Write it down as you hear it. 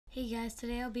Hey guys,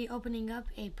 today I'll be opening up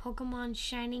a Pokemon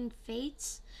Shining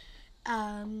Fates.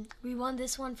 We won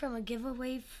this one from a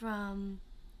giveaway from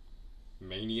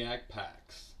Maniac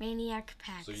Packs. Maniac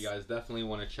Packs. So you guys definitely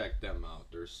want to check them out.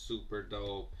 They're super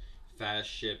dope, fast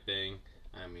shipping.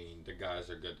 I mean, the guys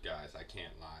are good guys. I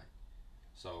can't lie.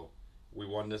 So we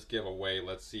won this giveaway.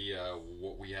 Let's see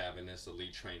what we have in this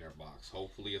Elite Trainer box.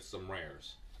 Hopefully it's some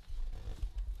rares.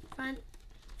 Front,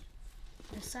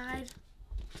 the side,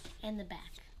 and the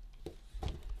back.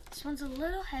 This one's a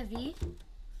little heavy.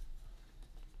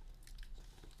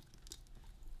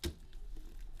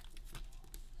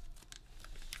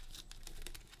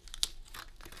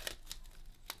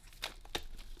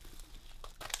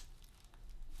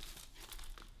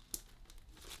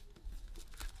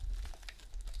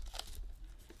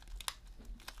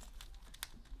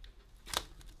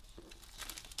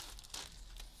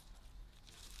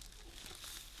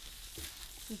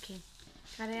 Okay,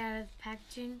 got it out of the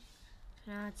packaging.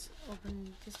 So now let's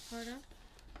open this part up.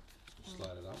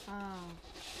 Slide it out. Oh,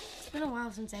 it's been a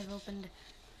while since I've opened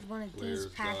one of Clear these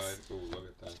packs. side. Ooh, look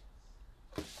at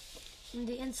that. And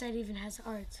the inside even has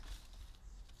art.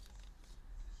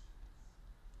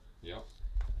 Yep.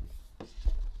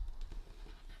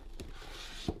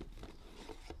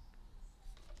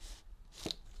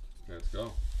 Let's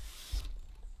go.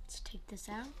 Let's take this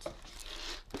out.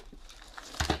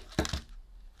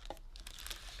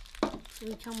 So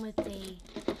we come with a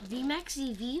VMAX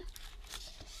EV.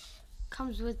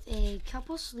 Comes with a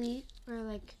couple sleeve, or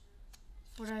like,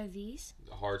 what are these?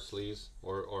 Hard sleeves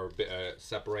or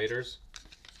separators.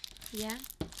 Yeah.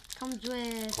 Comes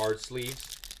with Card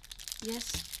sleeves.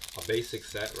 yes. A basic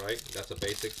set, right? That's a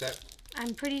basic set.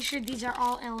 I'm pretty sure these are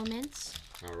all elements.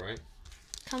 All right.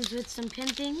 Comes with some pin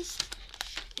things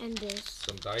and this.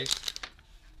 Some dice.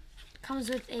 Comes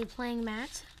with a playing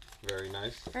mat, Very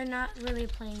nice. or not really a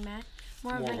playing mat.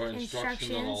 More of More like of an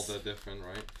instruction on all instructions. the different,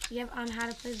 right? Yep, on how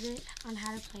to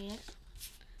play it.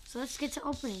 So let's get to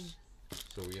opening.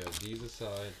 So we have these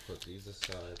aside, put these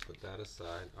aside, put that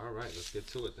aside. All right, let's get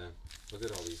to it then. Look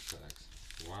at all these packs.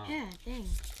 Wow. Yeah, dang.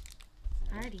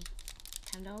 Alrighty,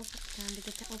 time to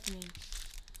get to opening.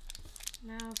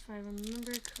 Now, if I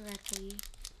remember correctly,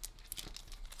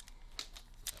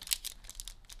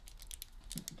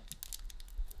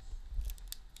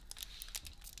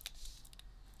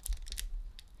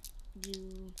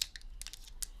 you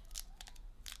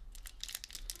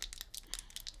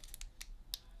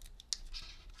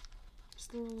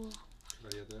still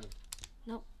Right there.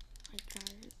 nope. I got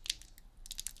it.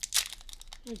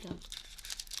 There we go.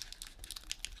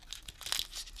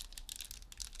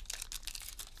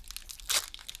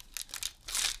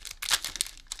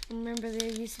 Remember, there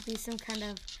used to be some kind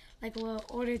of like a little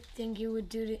order thing you would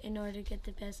do in order to get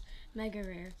the best mega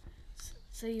rare.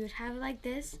 So you would have it like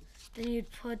this, then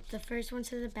you'd put the first one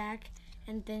to the back,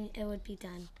 and then it would be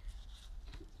done.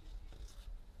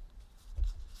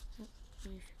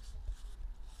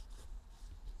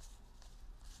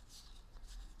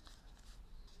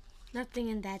 Nothing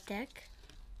in that deck.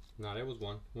 No, there was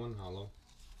one hollow.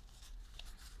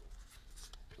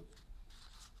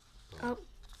 Oh,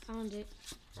 found it.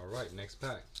 All right, next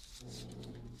pack.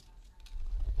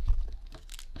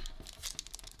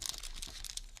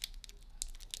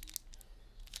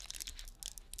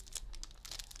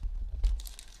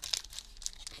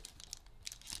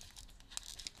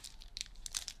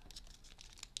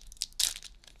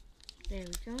 There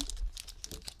we go.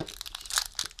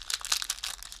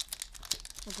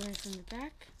 Open it from the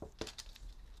back.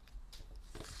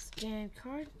 Scan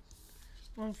card.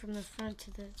 One from the front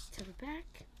to the back.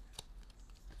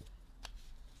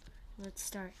 Let's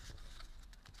start.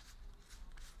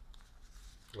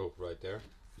 Oh, right there.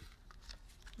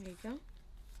 There you go.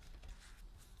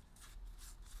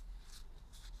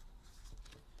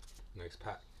 Next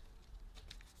pack.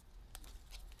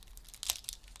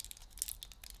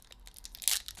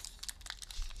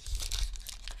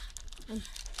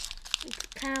 It's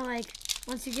kind of like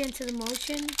once you get into the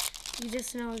motion, you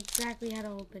just know exactly how to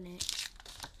open it.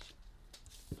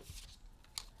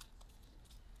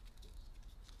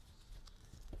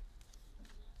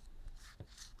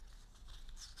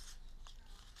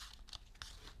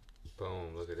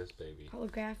 Boom, look at this baby.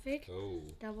 Holographic. Oh,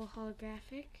 Double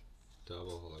holographic.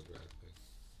 double holographic.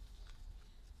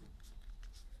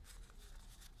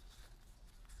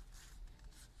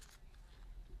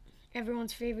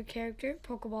 Everyone's favorite character,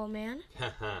 Pokeball Man.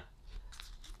 Haha.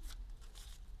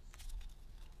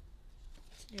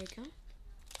 There you go.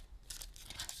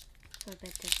 Flip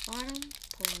at the bottom,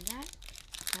 pull that.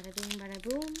 Bada boom, bada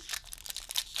boom.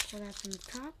 Pull that from the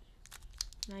top.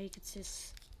 Now you can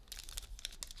just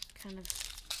kind of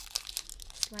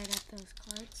slide out those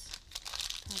cards.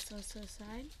 Toss those to the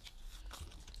side.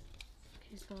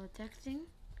 Okay, so detecting.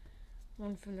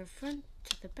 One from the front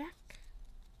to the back.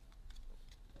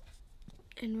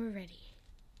 And we're ready.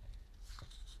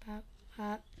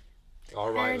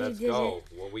 All right, let's go.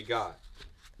 What we got?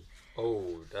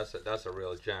 Oh, that's a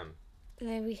real gem. And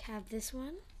then we have this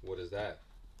one. What is that?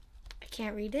 I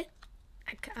can't read it.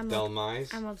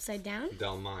 I'm upside down.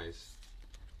 Delmise.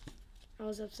 I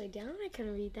was upside down. I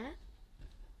couldn't read that.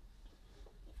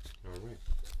 All right.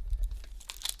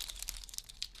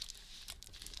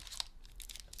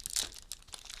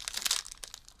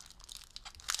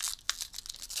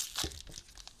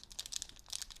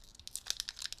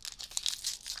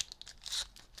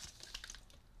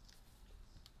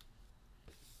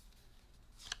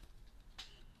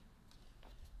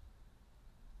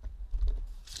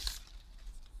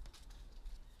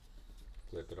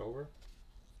 Flip it over.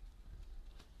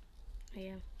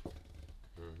 Yeah.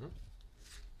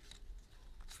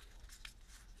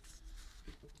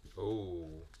 Oh.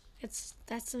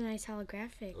 That's a nice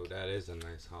holographic. Oh, that is a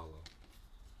nice hollow.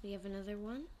 We have another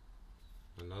one.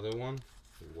 Another one?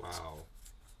 Wow.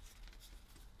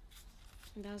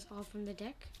 And that was all from the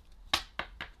deck.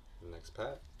 Next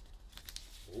pack.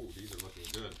 Oh, these are looking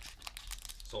good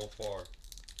so far.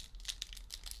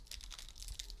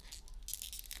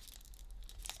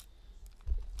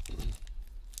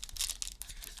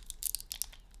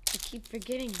 I keep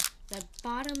forgetting. The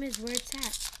bottom is where it's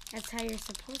at. That's how you're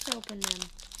supposed to open them.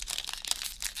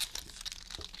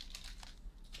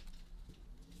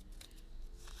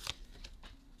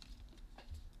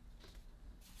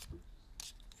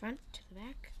 Front to the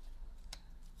back.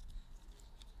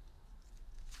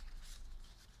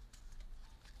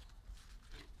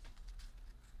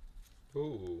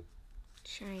 Ooh.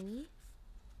 Shiny.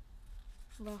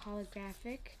 A little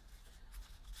holographic.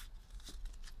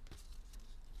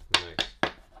 Nice.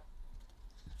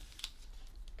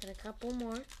 Got a couple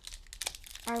more.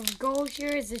 Our goal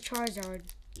here is the Charizard.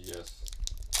 Yes.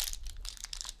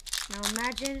 Now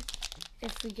imagine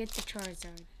if we get the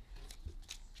Charizard.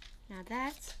 Now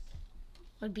that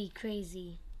would be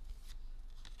crazy.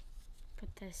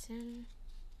 Put this in.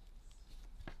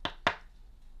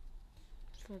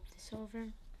 Flip this over.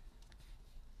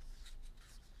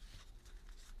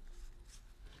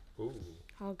 Ooh.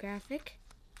 Holographic.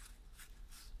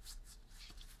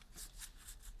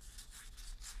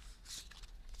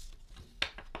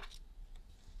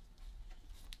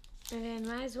 And then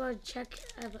might as well check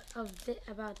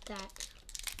about that,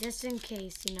 just in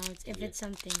case, you know, if it's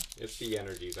something. It's the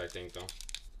energies, I think, though.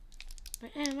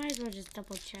 But I might as well just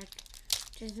double check,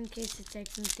 just in case it's like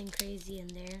something crazy in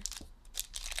there.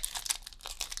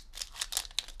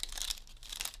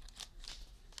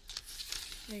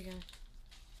 There you go.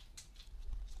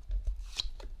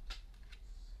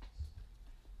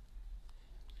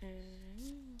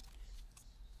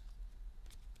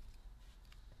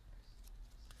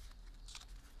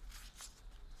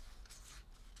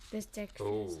 This deck.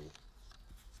 Oh.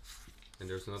 And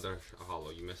there's another hollow.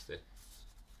 You missed it.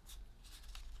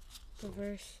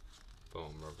 Reverse.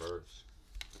 Boom, reverse.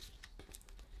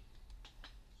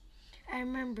 I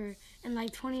remember in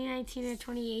like 2019 or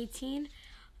 2018,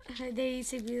 they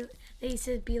used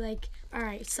to be like, all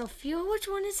right, so feel which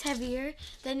one is heavier,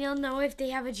 then you'll know if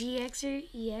they have a GX or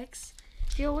EX.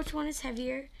 Feel which one is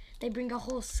heavier. They bring a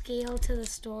whole scale to the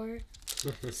store.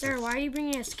 Sir, why are you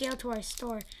bringing a scale to our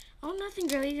store? Oh, nothing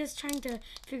really, just trying to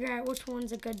figure out which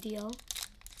one's a good deal.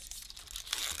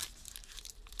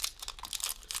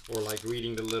 Or like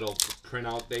reading the little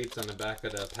printout dates on the back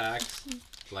of the packs,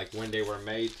 like when they were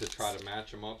made, to try to match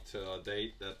them up to a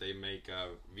date that they make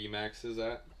VMAXs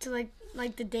at. To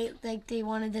like the date like they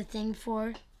wanted the thing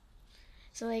for.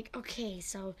 So like, okay,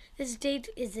 so this date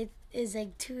is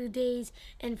like 2 days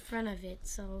in front of it,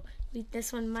 so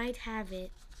this one might have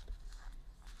it.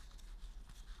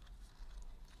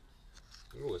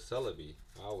 Ooh, a Celebi.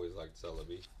 I always liked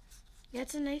Celebi.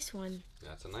 That's a nice one.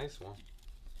 That's a nice one.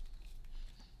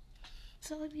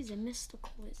 Celebi's a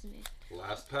mystical, isn't it?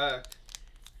 Last pack.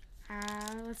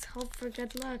 Let's hope for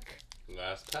good luck.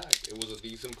 Last pack. It was a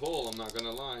decent pull, I'm not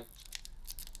gonna lie.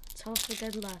 Let's hope for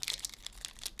good luck.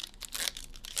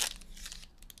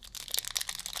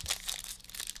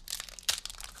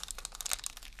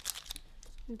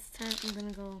 This time I'm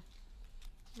gonna go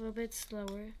a little bit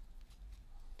slower.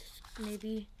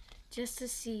 Maybe just to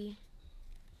see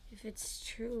if it's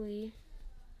truly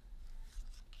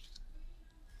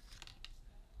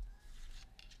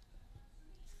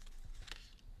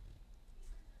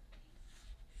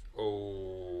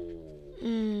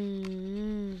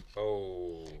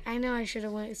Oh. I know I should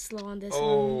have went slow on this one.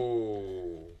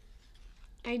 Oh.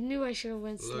 I I knew I should have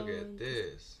went slower. Look at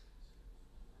this.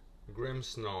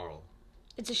 Grimmsnarl.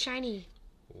 It's a shiny.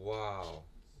 Wow.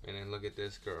 And then look at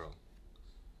this girl.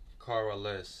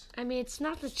 Caralis. I mean, it's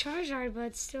not the Charizard, but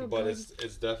it's still But good.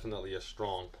 it's definitely a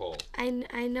strong pull. I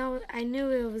knew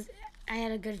it was. I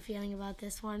had a good feeling about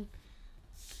this one.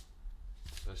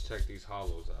 Let's check these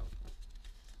hollows out.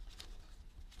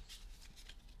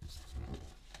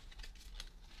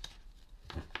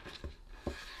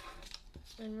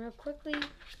 And real quickly,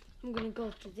 I'm gonna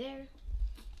go through there.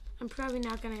 I'm probably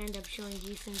not gonna end up showing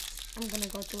you since I'm gonna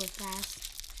go through it fast,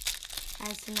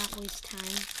 as to not waste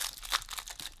time.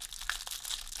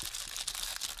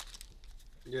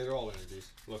 Yeah, they're all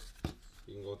energies. Look,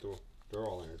 you can go through. They're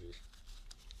all energies.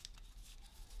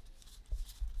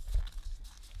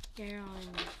 They're all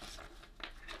in there.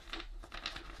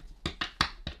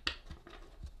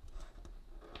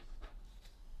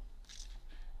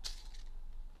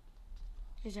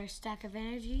 Here's our stack of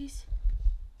energies.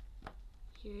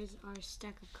 Here's our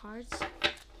stack of cards.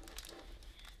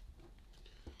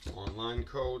 Online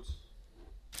codes.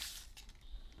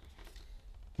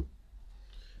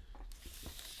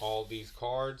 All these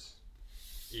cards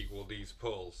equal these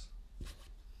pulls. I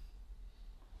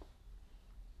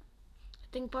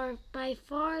think by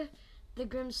far, the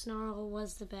Grimmsnarl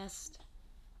was the best.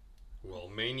 Well,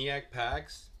 Maniac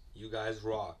packs, you guys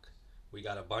rock. We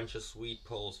got a bunch of sweet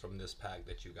pulls from this pack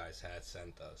that you guys had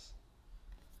sent us.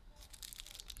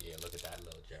 Yeah, look at that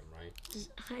little gem, right?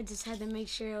 I just had to make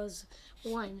sure it was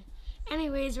one.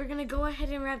 Anyways, we're going to go ahead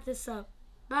and wrap this up.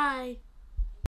 Bye.